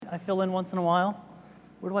I fill in once in a while.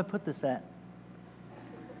 Where do I put this at?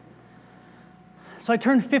 So I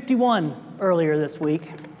turned 51 earlier this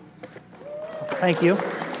week. Thank you.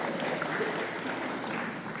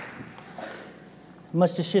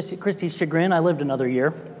 Much to Christy's chagrin, I lived another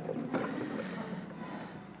year.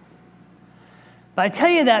 But I tell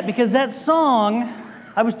you that because that song,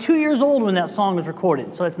 I was 2 years old when that song was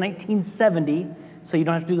recorded. So that's 1970, so you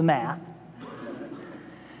don't have to do the math.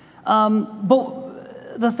 But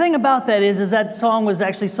the thing about that is that song was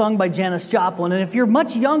actually sung by Janis Joplin. And if you're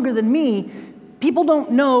much younger than me, people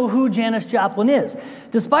don't know who Janis Joplin is.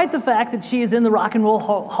 Despite the fact that she is in the Rock and Roll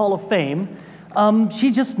Hall of Fame,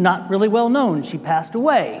 she's just not really well known. She passed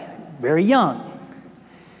away very young.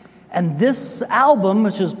 And this album,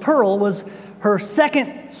 which is Pearl, was her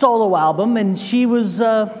second solo album, and she was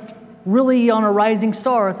really on a rising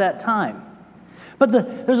star at that time. But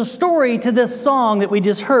there's a story to this song that we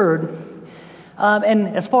just heard, and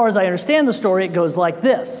as far as I understand the story, it goes like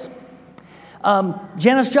this.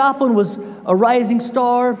 Janis Joplin was a rising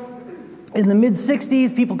star in the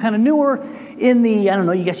mid-'60s. People kind of knew her in the, I don't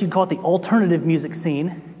know, I guess you'd call it the alternative music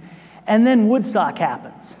scene. And then Woodstock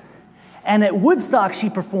happens. And at Woodstock she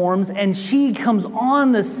performs, and she comes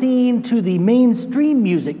on the scene to the mainstream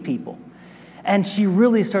music people. And she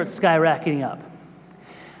really starts skyrocketing up.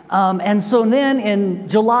 And so then in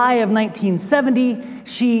July of 1970,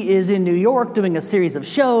 she is in New York doing a series of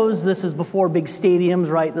shows. This is before big stadiums,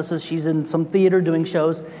 right? She's in some theater doing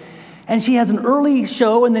shows. And she has an early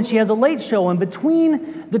show, and then she has a late show. And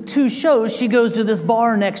between the two shows, she goes to this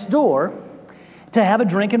bar next door to have a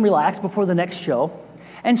drink and relax before the next show.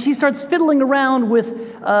 And she starts fiddling around with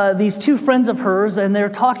these two friends of hers, and they're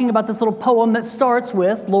talking about this little poem that starts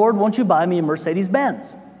with, "Lord, won't you buy me a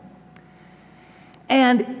Mercedes-Benz?"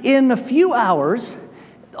 And in a few hours,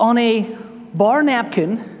 on a bar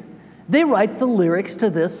napkin, they write the lyrics to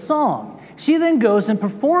this song. She then goes and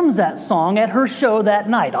performs that song at her show that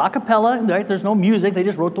night, a cappella, right? There's no music, they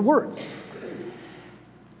just wrote the words.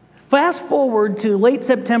 Fast forward to late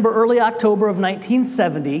September, early October of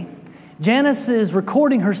 1970, Janis is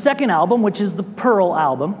recording her second album, which is the Pearl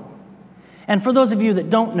album. And for those of you that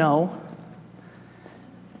don't know,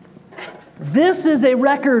 this is a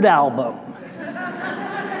record album.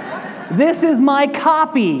 This is my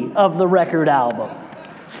copy of the record album.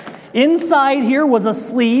 Inside here was a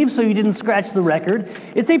sleeve so you didn't scratch the record.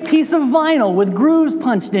 It's a piece of vinyl with grooves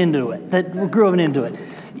punched into it, that were grooving into it.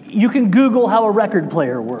 You can Google how a record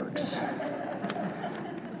player works.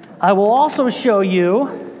 I will also show you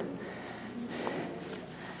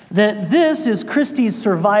that this is Christy's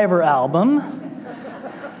Survivor album,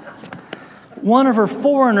 one of her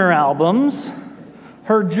Foreigner albums,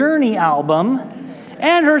 her Journey album,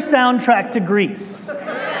 and her soundtrack to Grease.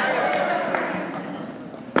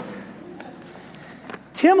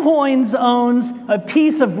 Tim Hoynes owns a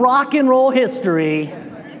piece of rock and roll history,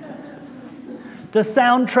 the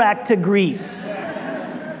soundtrack to Grease.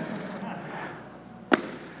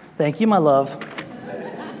 Thank you, my love.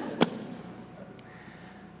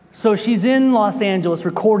 So she's in Los Angeles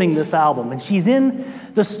recording this album, and she's in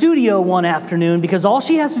the studio one afternoon because all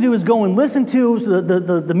she has to do is go and listen to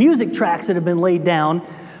the music tracks that have been laid down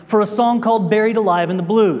for a song called Buried Alive in the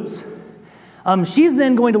Blues. She's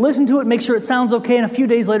then going to listen to it, make sure it sounds okay, and a few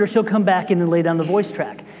days later she'll come back in and lay down the voice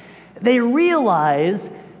track. They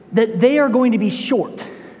realize that they are going to be short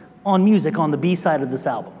on music on the B side of this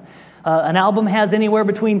album. An album has anywhere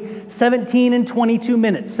between 17 and 22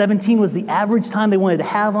 minutes. 17 was the average time they wanted to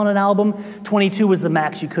have on an album. 22 was the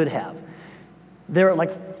max you could have. They're at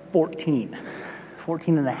like 14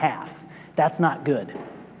 and a half. That's not good.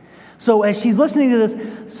 So as she's listening to this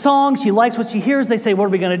song, she likes what she hears. They say, "What are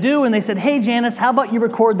we going to do?" And they said, "Hey, Janis, how about you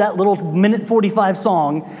record that little minute 45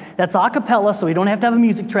 song that's a cappella, so we don't have to have a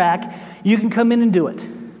music track. You can come in and do it."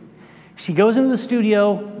 She goes into the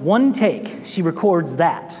studio, one take, she records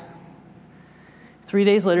that. 3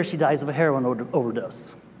 days later, she dies of a heroin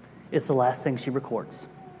overdose. It's the last thing she records.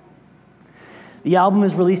 The album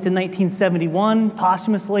is released in 1971,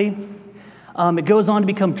 posthumously. It goes on to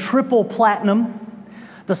become triple platinum.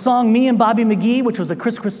 The song Me and Bobby McGee, which was a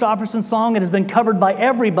Chris Christopherson song, it has been covered by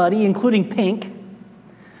everybody, including Pink,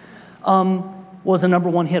 was a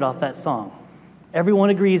 #1 hit off that song. Everyone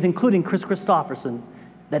agrees, including Chris Christopherson,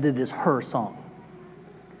 that it is her song.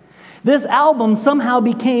 This album somehow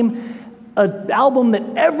became an album that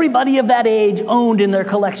everybody of that age owned in their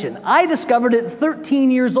collection. I discovered it 13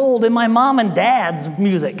 years old in my mom and dad's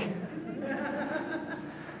music.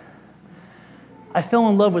 I fell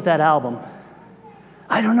in love with that album.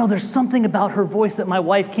 I don't know, there's something about her voice that my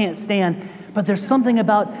wife can't stand, but there's something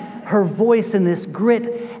about her voice and this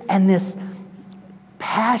grit and this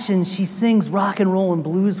passion she sings rock and roll and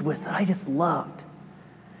blues with that I just loved.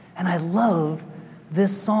 And I love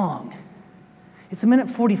this song. It's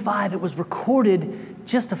 1:45. It was recorded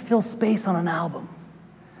just to fill space on an album.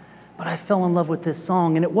 But I fell in love with this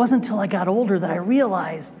song, and it wasn't until I got older that I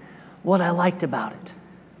realized what I liked about it.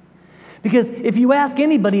 Because if you ask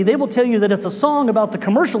anybody, they will tell you that it's a song about the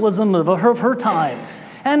commercialism of her times.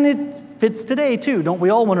 And it fits today, too. Don't we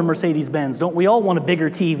all want a Mercedes-Benz? Don't we all want a bigger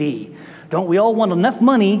TV? Don't we all want enough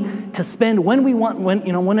money to spend when we want,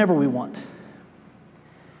 whenever we want?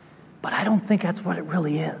 But I don't think that's what it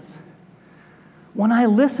really is. When I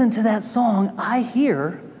listen to that song, I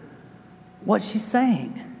hear what she's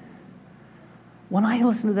saying. When I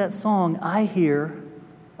listen to that song, I hear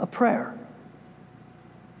a prayer.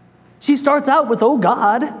 She starts out with, "Oh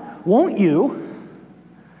God, won't you?"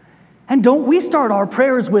 And don't we start our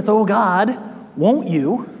prayers with, "Oh God, won't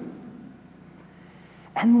you?"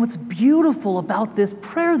 And what's beautiful about this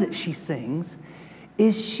prayer that she sings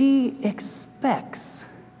is she expects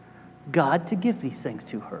God to give these things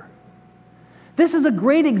to her. This is a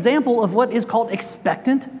great example of what is called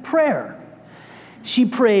expectant prayer. She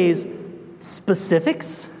prays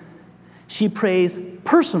specifics, she prays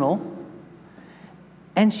personal,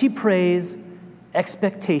 and she prays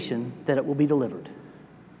expectation that it will be delivered.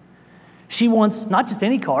 She wants not just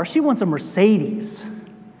any car, she wants a Mercedes.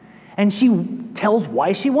 And she tells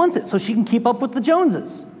why she wants it, so she can keep up with the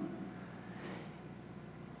Joneses.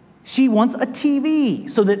 She wants a TV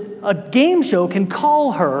so that a game show can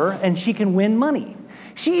call her and she can win money.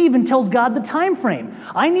 She even tells God the time frame.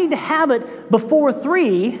 I need to have it before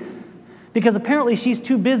 3 because apparently she's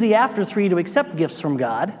too busy after 3 to accept gifts from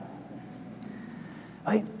God.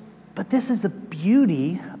 Right? But this is the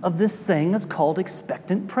beauty of this thing that's called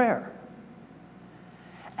expectant prayer.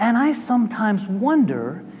 And I sometimes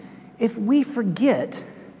wonder if we forget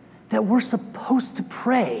that we're supposed to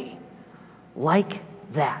pray like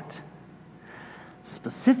that.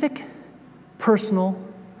 Specific, personal,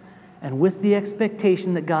 and with the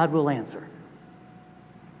expectation that God will answer.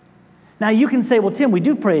 Now you can say, well, Tim, we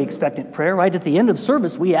do pray expectant prayer, right? At the end of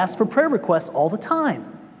service, we ask for prayer requests all the time.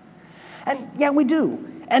 And yeah, we do.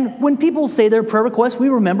 And when people say their prayer requests, we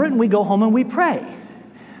remember it and we go home and we pray.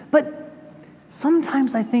 But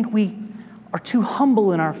sometimes I think we are too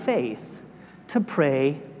humble in our faith to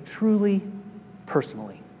pray truly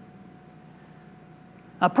personally.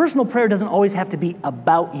 Now, personal prayer doesn't always have to be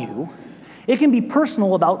about you. It can be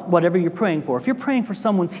personal about whatever you're praying for. If you're praying for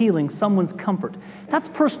someone's healing, someone's comfort, that's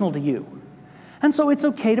personal to you. And so it's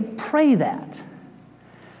okay to pray that.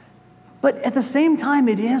 But at the same time,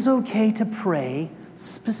 it is okay to pray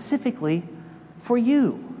specifically for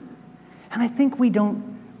you. And I think we don't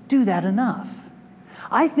do that enough.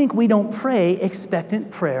 I think we don't pray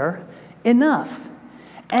expectant prayer enough.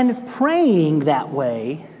 And praying that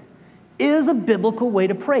way is a biblical way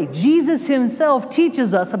to pray. Jesus himself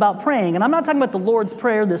teaches us about praying. And I'm not talking about the Lord's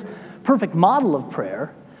Prayer, this perfect model of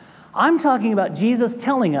prayer. I'm talking about Jesus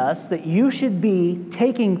telling us that you should be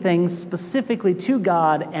taking things specifically to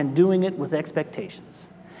God and doing it with expectations.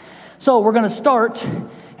 So we're going to start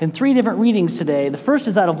in 3 different readings today. The first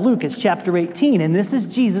is out of Luke. It's chapter 18. And this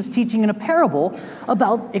is Jesus teaching in a parable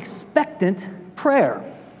about expectant prayer.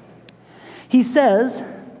 He says,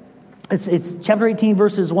 it's chapter 18,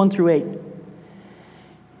 verses 1 through 8.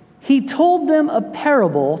 He told them a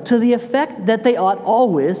parable to the effect that they ought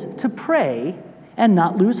always to pray and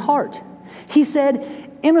not lose heart. He said,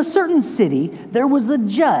 in a certain city there was a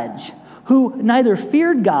judge who neither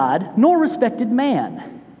feared God nor respected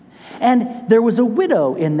man. And there was a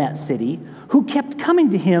widow in that city who kept coming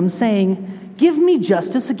to him saying, "Give me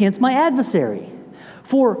justice against my adversary."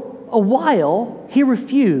 For a while he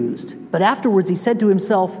refused, but afterwards he said to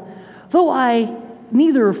himself, "Though I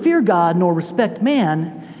neither fear God nor respect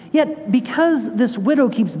man, yet because this widow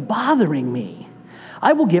keeps bothering me,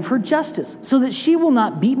 I will give her justice, so that she will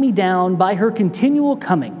not beat me down by her continual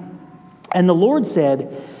coming." And the Lord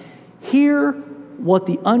said, "Hear what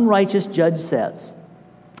the unrighteous judge says.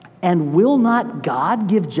 And will not God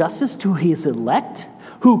give justice to his elect,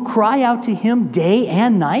 who cry out to him day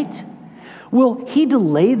and night? Will he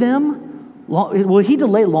delay long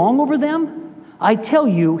over them? I tell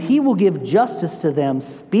you, he will give justice to them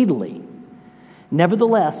speedily.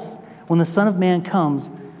 Nevertheless, when the Son of Man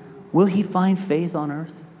comes, will he find faith on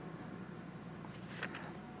earth?"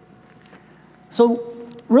 So,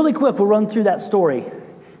 really quick, we'll run through that story.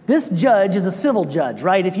 This judge is a civil judge,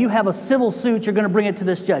 right? If you have a civil suit, you're going to bring it to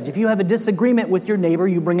this judge. If you have a disagreement with your neighbor,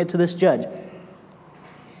 you bring it to this judge.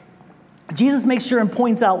 Jesus makes sure and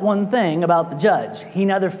points out one thing about the judge. He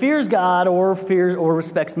neither fears God or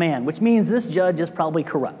respects man, which means this judge is probably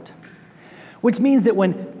corrupt. which means that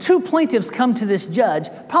when two plaintiffs come to this judge,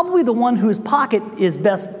 probably the one whose pocket is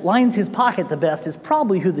best, lines his pocket the best, is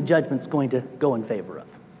probably who the judgment's going to go in favor of.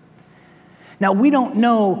 Now, we don't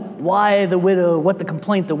know why the widow, what the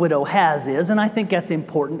complaint the widow has is, and I think that's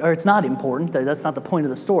important, or it's not important. That's not the point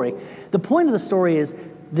of the story. The point of the story is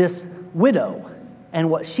this widow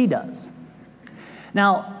and what she does.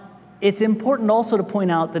 Now, it's important also to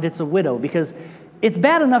point out that it's a widow, because it's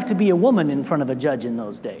bad enough to be a woman in front of a judge in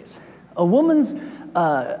those days. A woman's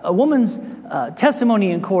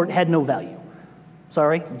testimony in court had no value.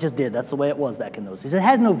 Sorry, it just did. That's the way it was back in those days. It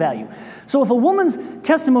had no value. So if a woman's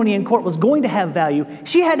testimony in court was going to have value,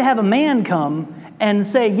 she had to have a man come and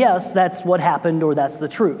say, yes, that's what happened, or that's the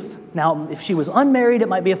truth. Now, if she was unmarried, it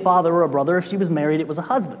might be a father or a brother. If she was married, it was a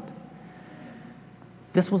husband.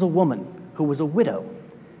 This was a woman who was a widow,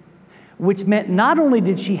 which meant not only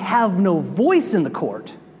did she have no voice in the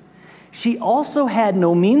court, she also had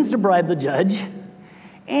no means to bribe the judge,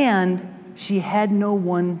 and she had no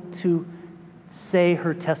one to say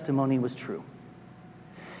her testimony was true.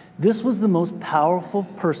 This was the most powerless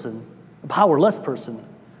person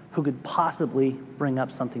who could possibly bring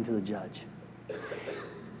up something to the judge.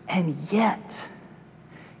 And yet,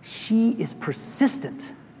 she is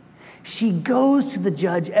persistent. She goes to the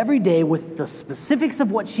judge every day with the specifics of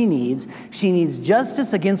what she needs. She needs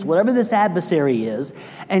justice against whatever this adversary is,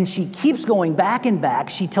 and she keeps going back and back.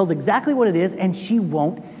 She tells exactly what it is, and she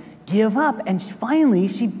won't give up. And finally,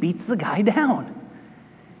 she beats the guy down,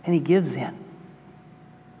 and he gives in.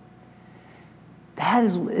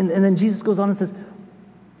 And then Jesus goes on and says,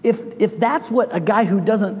 if that's what a guy who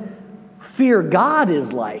doesn't fear God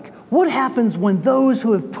is like, what happens when those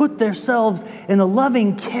who have put themselves in the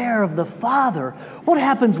loving care of the Father, what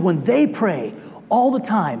happens when they pray all the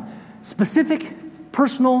time? Specific,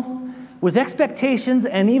 personal, with expectations,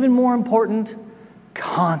 and even more important,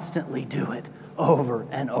 constantly do it over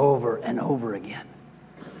and over and over again.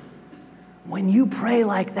 When you pray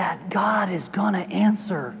like that, God is going to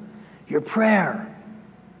answer your prayer.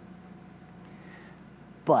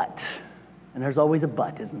 But, and there's always a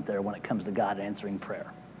but, isn't there, when it comes to God answering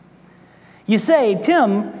prayer? You say,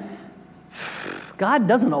 Tim, God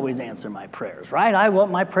doesn't always answer my prayers, right? I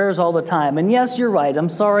want my prayers all the time. And yes, you're right. I'm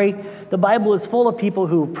sorry. The Bible is full of people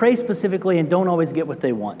who pray specifically and don't always get what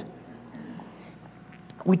they want.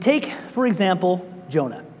 We take, for example,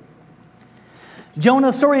 Jonah.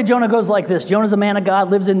 The story of Jonah goes like this. Jonah's a man of God,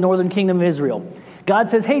 lives in the northern kingdom of Israel. God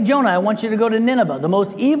says, hey, Jonah, I want you to go to Nineveh, the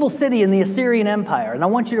most evil city in the Assyrian Empire, and I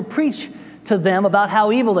want you to preach to them about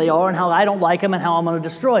how evil they are and how I don't like them and how I'm going to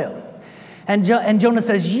destroy them. And Jonah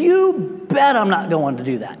says, you bet I'm not going to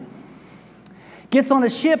do that. Gets on a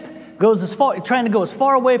ship, trying to go as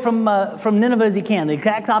far away from Nineveh as he can, the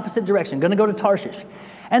exact opposite direction, going to go to Tarshish.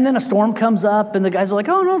 And then a storm comes up, and the guys are like,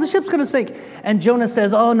 oh, no, the ship's going to sink. And Jonah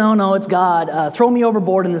says, oh, no, it's God. Throw me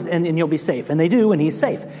overboard, and you'll be safe. And they do, and he's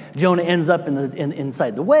safe. Jonah ends up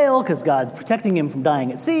inside the whale because God's protecting him from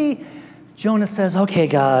dying at sea. Jonah says, okay,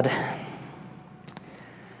 God,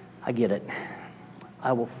 I get it.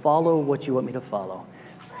 I will follow what you want me to follow.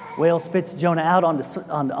 Whale spits Jonah out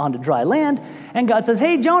onto dry land, and God says,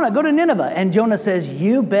 hey, Jonah, go to Nineveh. And Jonah says,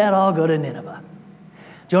 you bet I'll go to Nineveh.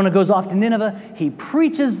 Jonah goes off to Nineveh. He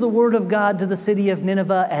preaches the word of God to the city of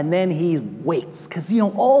Nineveh, and then he waits. Because,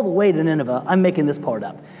 all the way to Nineveh, I'm making this part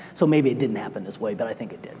up. So maybe it didn't happen this way, but I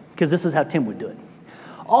think it did. Because this is how Tim would do it.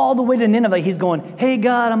 All the way to Nineveh, he's going, hey,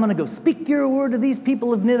 God, I'm going to go speak your word to these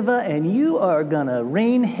people of Nineveh, and you are going to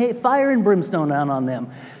rain fire and brimstone down on them.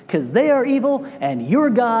 Because they are evil, and you're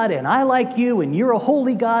God, and I like you, and you're a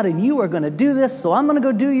holy God, and you are going to do this, so I'm going to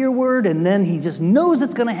go do your word. And then he just knows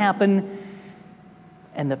it's going to happen.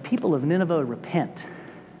 And the people of Nineveh repent.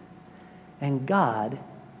 And God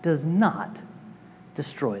does not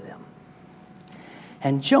destroy them.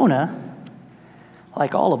 And Jonah,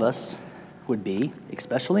 like all of us would be,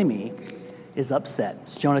 especially me, is upset.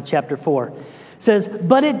 It's Jonah chapter 4. It says,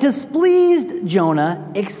 but it displeased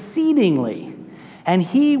Jonah exceedingly, and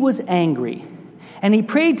he was angry. And he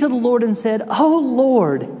prayed to the Lord and said, oh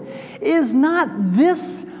Lord, is not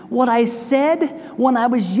this what I said when I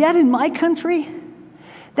was yet in my country?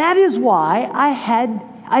 That is why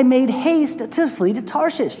I made haste to flee to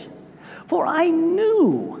Tarshish. For I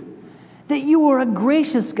knew that you were a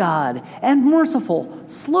gracious God and merciful,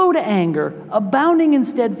 slow to anger, abounding in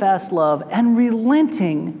steadfast love, and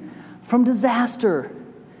relenting from disaster.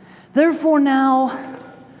 Therefore now,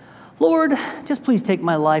 Lord, just please take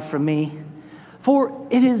my life from me, for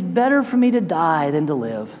it is better for me to die than to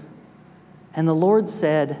live. And the Lord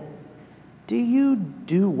said, do you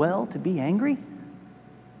do well to be angry?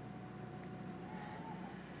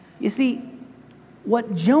 You see,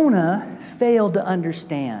 What Jonah failed to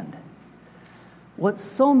understand, what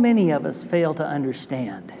so many of us fail to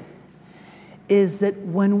understand, is that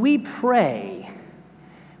when we pray,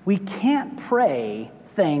 we can't pray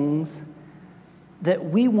things that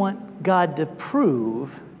we want God to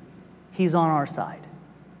prove He's on our side.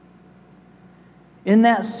 In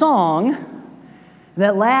that song,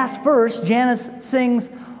 that last verse, Janice sings,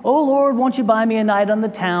 "Oh Lord, won't you buy me a night on the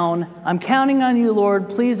town? I'm counting on you, Lord,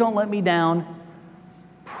 please don't let me down.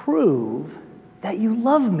 Prove that you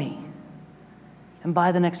love me and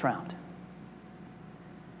buy the next round."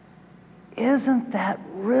 Isn't that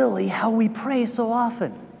really how we pray so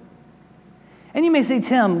often? And you may say,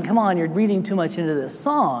 "Tim, come on, you're reading too much into this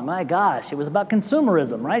song. My gosh, it was about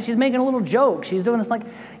consumerism, right? She's making a little joke. She's doing this." Like,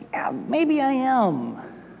 yeah, maybe I am.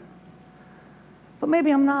 But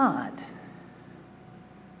maybe I'm not.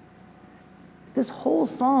 This whole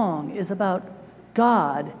song is about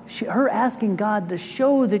God, her asking God to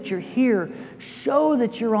show that you're here, show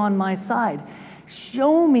that you're on my side,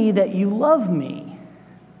 show me that you love me.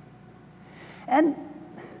 And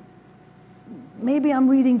maybe I'm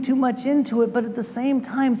reading too much into it, but at the same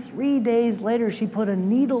time, 3 days later, she put a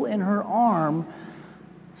needle in her arm,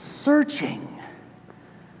 searching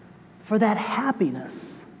for that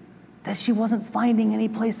happiness that she wasn't finding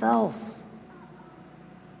anyplace else.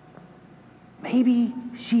 Maybe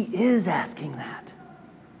she is asking that.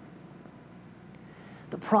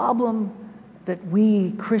 The problem that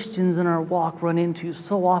we Christians in our walk run into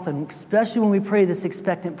so often, especially when we pray this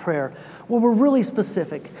expectant prayer, where we're really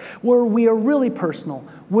specific, where we are really personal,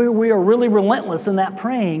 where we are really relentless in that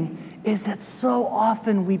praying, is that so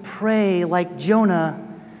often we pray like Jonah,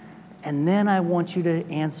 and then I want you to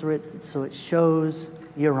answer it so it shows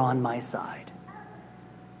you're on my side.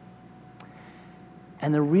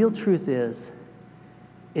 And the real truth is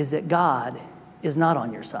that God is not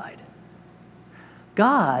on your side.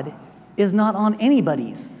 God is not on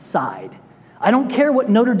anybody's side. I don't care what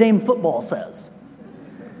Notre Dame football says.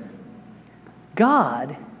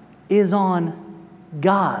 God is on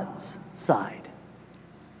God's side.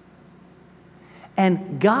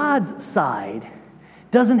 And God's side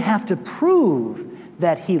doesn't have to prove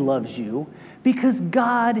that He loves you, because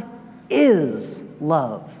God is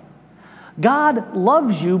love. God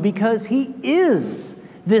loves you because He is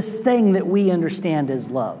this thing that we understand as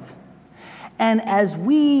love. And as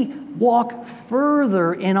we walk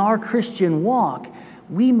further in our Christian walk,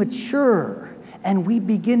 we mature and we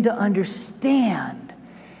begin to understand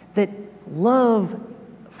that love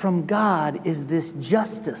from God is this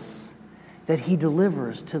justice that He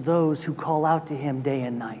delivers to those who call out to Him day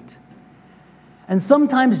and night. And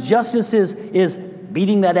sometimes justice is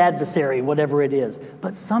beating that adversary, whatever it is.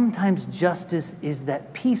 But sometimes justice is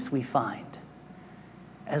that peace we find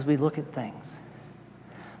as we look at things.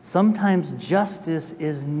 Sometimes justice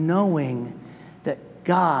is knowing that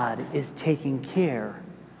God is taking care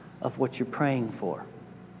of what you're praying for.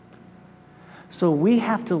 So we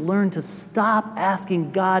have to learn to stop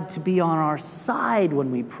asking God to be on our side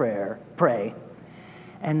when we pray,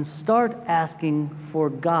 and start asking for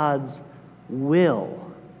God's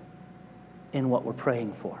will in what we're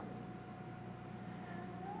praying for.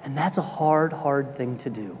 And that's a hard thing to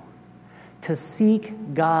do. To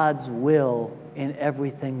seek God's will in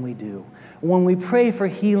everything we do. When we pray for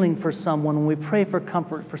healing for someone, when we pray for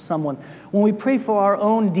comfort for someone, when we pray for our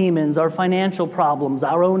own demons, our financial problems,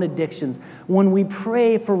 our own addictions, when we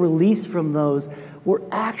pray for release from those, we're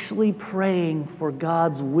actually praying for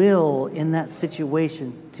God's will in that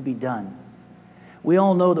situation to be done. We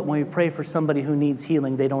all know that when we pray for somebody who needs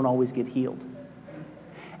healing, they don't always get healed.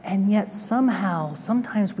 And yet somehow,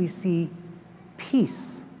 sometimes we see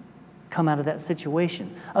peace come out of that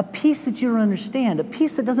situation. A peace that you don't understand, a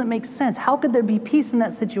peace that doesn't make sense. How could there be peace in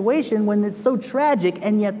that situation when it's so tragic,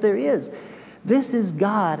 and yet there is? This is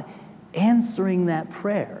God answering that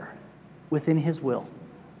prayer within His will.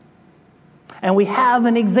 And we have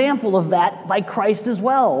an example of that by Christ as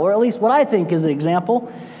well, or at least what I think is an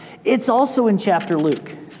example. It's also in chapter Luke.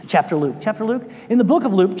 In the book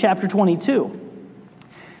of Luke, chapter 22.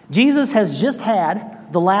 Jesus has just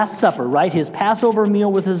had the Last Supper, right? His Passover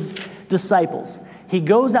meal with His disciples. He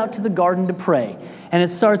goes out to the garden to pray. And it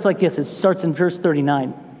starts like this. It starts in verse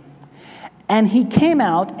 39. And He came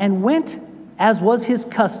out and went, as was His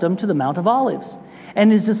custom, to the Mount of Olives.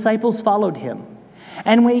 And His disciples followed Him.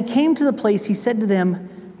 And when He came to the place, He said to them,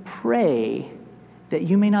 "Pray that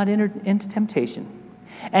you may not enter into temptation."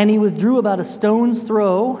 And He withdrew about a stone's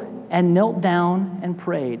throw and knelt down and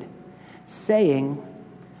prayed, saying,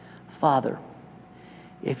 "Father,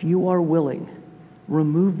 if you are willing,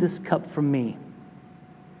 remove this cup from me.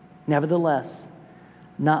 Nevertheless,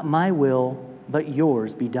 not my will, but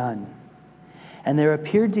yours be done." And there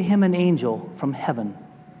appeared to him an angel from heaven,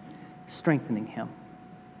 strengthening him.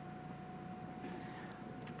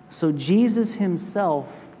 So Jesus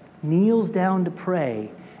himself kneels down to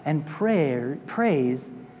pray and prays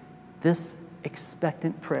this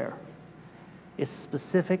expectant prayer. It's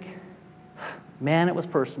specific. Man, it was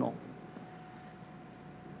personal.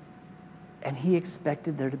 And he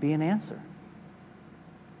expected there to be an answer.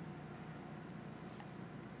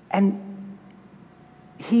 And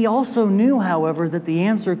he also knew, however, that the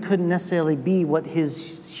answer couldn't necessarily be what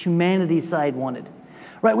his humanity side wanted.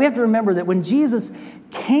 Right? We have to remember that when Jesus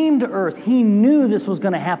came to earth, he knew this was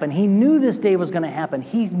going to happen. He knew this day was going to happen.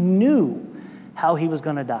 He knew how he was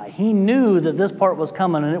going to die. He knew that this part was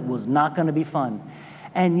coming and it was not going to be fun.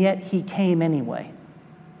 And yet he came anyway.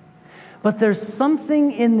 But there's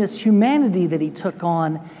something in this humanity that he took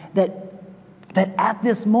on that at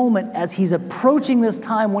this moment, as he's approaching this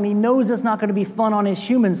time when he knows it's not going to be fun on his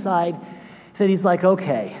human side, that he's like,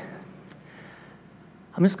 okay,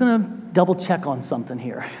 I'm just going to double check on something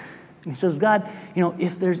here. And he says, God,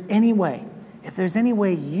 if there's any way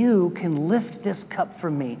you can lift this cup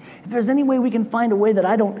from me, if there's any way we can find a way that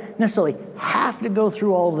I don't necessarily have to go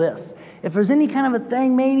through all this, if there's any kind of a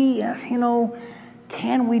thing, maybe,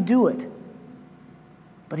 can we do it?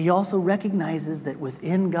 But he also recognizes that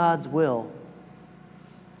within God's will,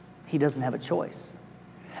 he doesn't have a choice.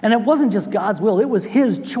 And it wasn't just God's will, it was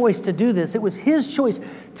his choice to do this. It was his choice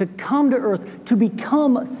to come to earth, to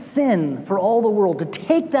become sin for all the world, to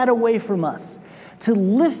take that away from us, to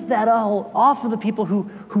lift that all off of the people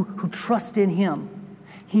who trust in him.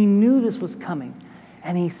 He knew this was coming.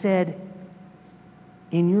 And he said,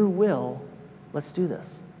 in your will, let's do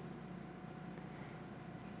this.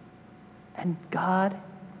 And God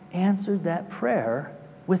answered that prayer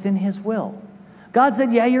within his will. God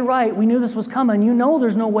said, yeah, you're right. We knew this was coming. You know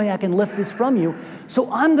there's no way I can lift this from you.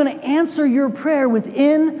 So I'm going to answer your prayer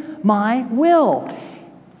within my will.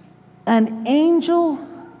 An angel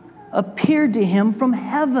appeared to him from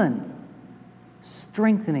heaven,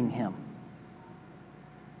 strengthening him.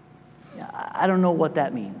 I don't know what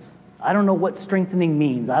that means. I don't know what strengthening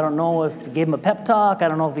means. I don't know if he gave him a pep talk. I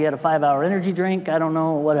don't know if he had a 5-hour energy drink. I don't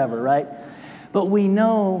know, whatever, right? But we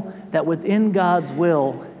know that within God's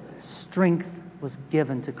will, strength was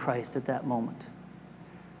given to Christ at that moment.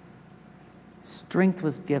 Strength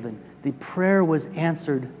was given. The prayer was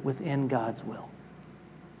answered within God's will.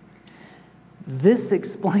 This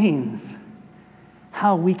explains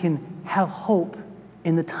how we can have hope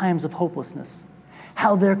in the times of hopelessness,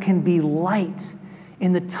 how there can be light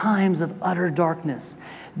in the times of utter darkness.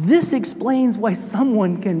 This explains why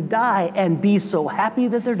someone can die and be so happy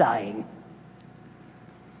that they're dying.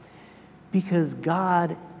 Because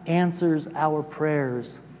God answers our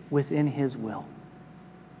prayers within his will.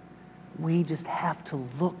 We just have to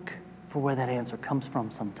look for where that answer comes from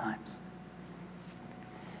sometimes.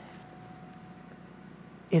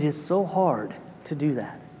 It is so hard to do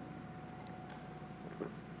that.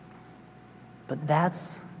 But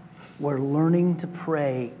that's where learning to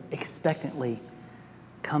pray expectantly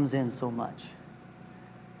comes in so much.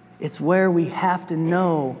 It's where we have to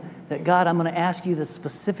know that, God, I'm going to ask you this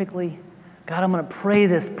specifically. God, I'm going to pray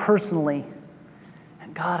this personally.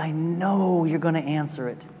 And God, I know you're going to answer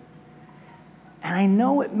it. And I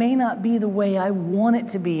know it may not be the way I want it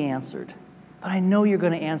to be answered, but I know you're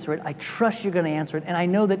going to answer it. I trust you're going to answer it. And I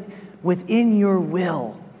know that within your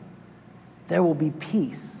will, there will be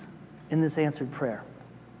peace in this answered prayer.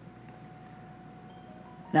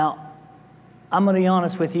 Now, I'm going to be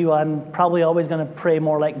honest with you. I'm probably always going to pray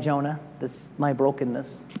more like Jonah. That's my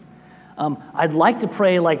brokenness. I'd like to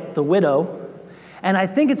pray like the widow. And I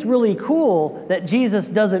think it's really cool that Jesus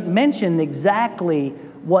doesn't mention exactly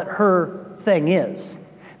what her thing is.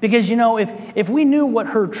 Because, if we knew what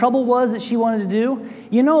her trouble was that she wanted to do,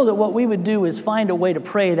 that what we would do is find a way to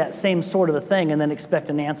pray that same sort of a thing and then expect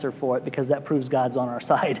an answer for it, because that proves God's on our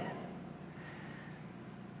side.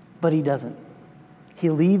 But he doesn't.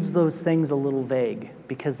 He leaves those things a little vague,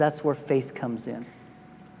 because that's where faith comes in.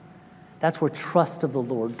 That's where trust of the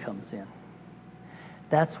Lord comes in.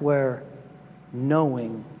 That's where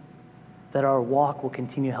knowing that our walk will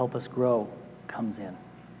continue to help us grow comes in.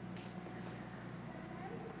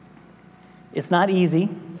 It's not easy.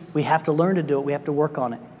 We have to learn to do it. We have to work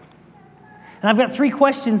on it. And I've got 3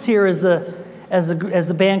 questions here as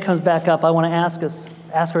the band comes back up. I want to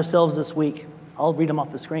ask ourselves this week. I'll read them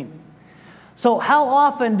off the screen. So, how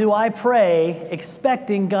often do I pray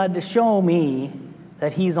expecting God to show me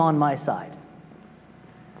that he's on my side?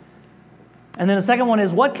 And then the second one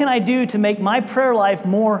is, what can I do to make my prayer life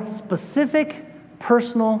more specific,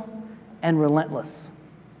 personal, and relentless?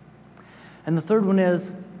 And the third one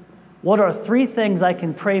is, what are 3 things I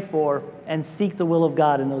can pray for and seek the will of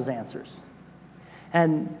God in those answers?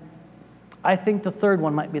 And I think the third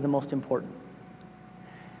one might be the most important.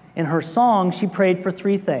 In her song, she prayed for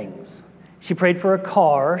 3 things. She prayed for a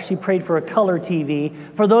car. She prayed for a color TV.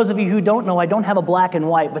 For those of you who don't know, I don't have a black and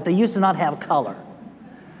white, but they used to not have color.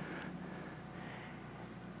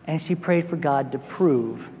 And she prayed for God to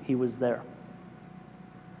prove he was there.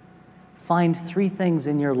 Find 3 things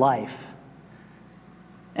in your life.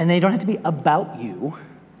 And they don't have to be about you,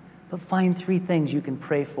 but find 3 things you can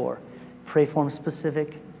pray for. Pray for them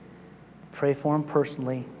specific. Pray for them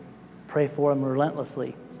personally. Pray for them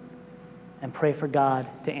relentlessly. And pray for God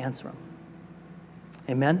to answer them.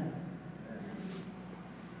 Amen?